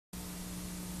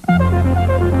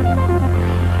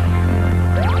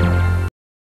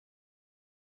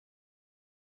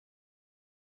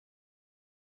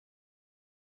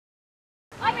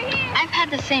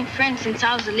had the same friends since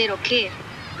I was a little kid.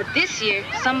 But this year,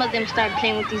 some of them started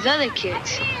playing with these other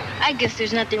kids. I guess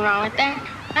there's nothing wrong with that.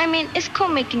 I mean, it's cool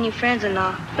making new friends and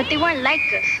all, but they weren't like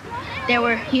us. They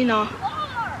were,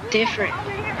 different.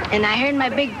 And I heard my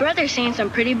big brother saying some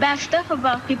pretty bad stuff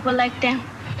about people like them.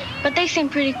 But they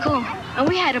seemed pretty cool, and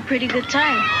we had a pretty good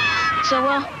time. So,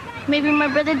 well, maybe my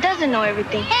brother doesn't know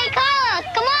everything. Hey, Carlos,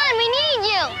 come on, we need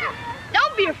you.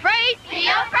 Don't be afraid. Be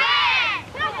your friend.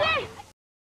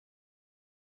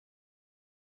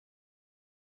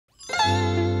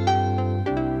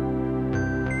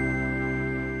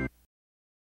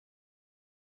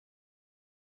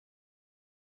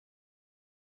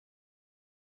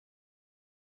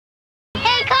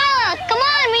 Hey, Carlos, come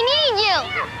on, we need you.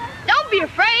 Don't be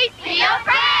afraid. Be your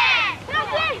friend.